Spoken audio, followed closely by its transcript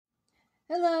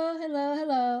Hello, hello,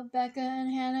 hello. Becca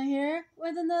and Hannah here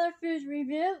with another food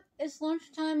review. It's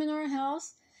lunchtime in our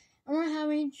house and we're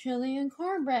having chili and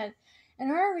cornbread. And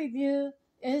our review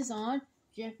is on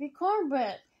Jiffy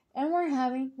cornbread. And we're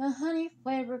having the honey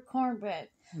flavored cornbread.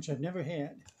 Which I've never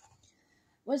had.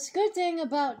 What's good thing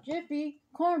about Jiffy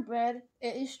cornbread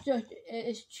it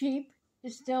is cheap.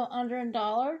 It's still under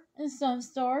 $1 in some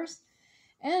stores.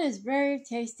 And it's very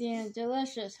tasty and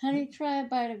delicious. Honey, try a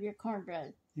bite of your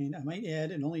cornbread. And I might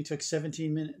add, it only took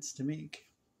 17 minutes to make.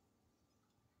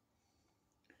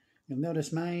 You'll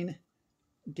notice mine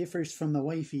differs from the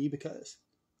wifey because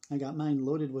I got mine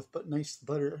loaded with nice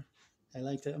butter. I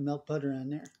like to melt butter on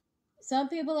there. Some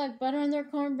people like butter on their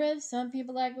cornbread. Some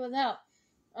people like it without.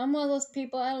 I'm one of those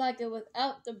people, I like it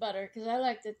without the butter because I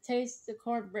like to taste the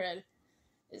cornbread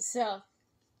itself.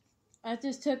 I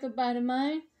just took a bite of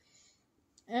mine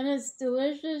and it's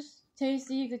delicious,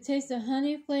 tasty. You can taste the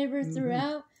honey flavor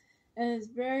throughout, and it's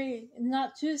very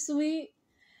not too sweet,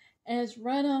 and it's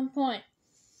right on point.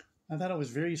 I thought it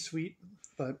was very sweet,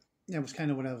 but that was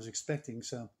kind of what I was expecting,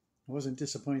 so I wasn't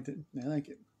disappointed. I like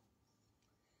it.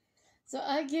 So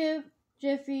I give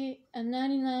Jiffy a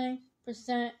 99%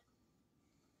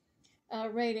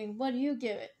 rating. What do you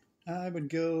give it? I would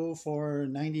go for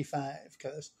 95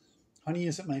 because honey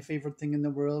isn't my favorite thing in the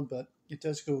world, but it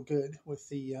does go good with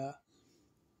the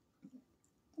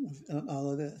with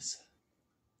all of this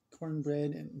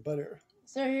cornbread and butter.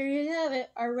 So here you have it,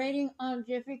 our rating on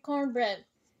Jiffy cornbread.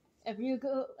 If you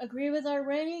agree with our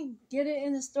rating, get it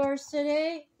in the stores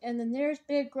today and the nearest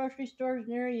big grocery stores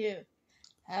near you.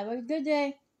 Have a good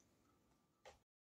day.